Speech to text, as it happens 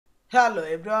Hello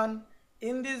everyone,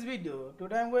 in this video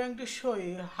today I am going to show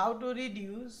you how to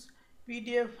reduce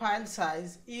PDF file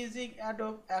size using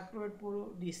Adobe Acrobat Pro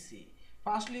DC.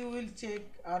 Firstly, we will check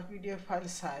our PDF file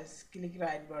size. Click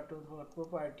right button for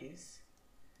properties.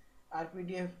 Our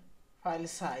PDF file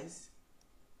size,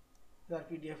 the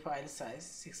PDF file size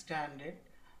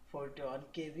 641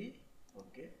 KB.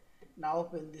 Okay. Now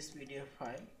open this PDF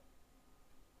file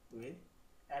with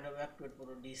Adobe Acrobat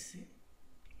Pro DC.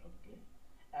 Okay,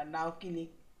 and now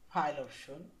click file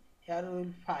option. Here we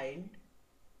will find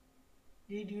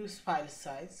reduce file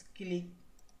size. Click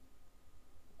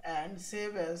and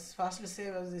save as. Firstly,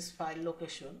 save as this file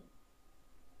location,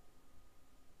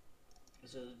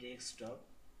 so desktop,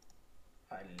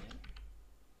 file name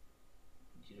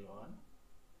 01,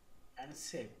 and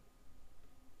save.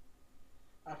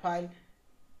 A file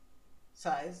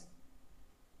size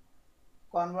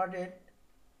converted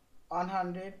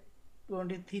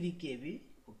 123 KB.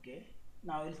 Okay,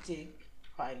 now we'll check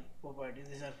file properties.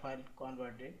 These are file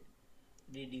converted,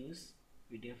 reduce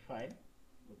PDF file.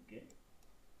 Okay,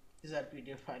 these are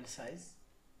PDF file size,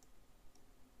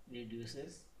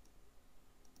 reduces.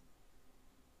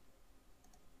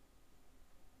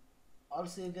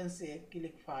 Also you can say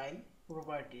click file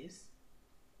properties,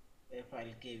 a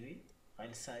file KB,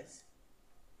 file size.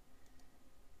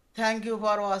 Thank you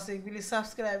for watching. Please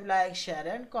subscribe, like, share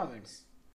and comments.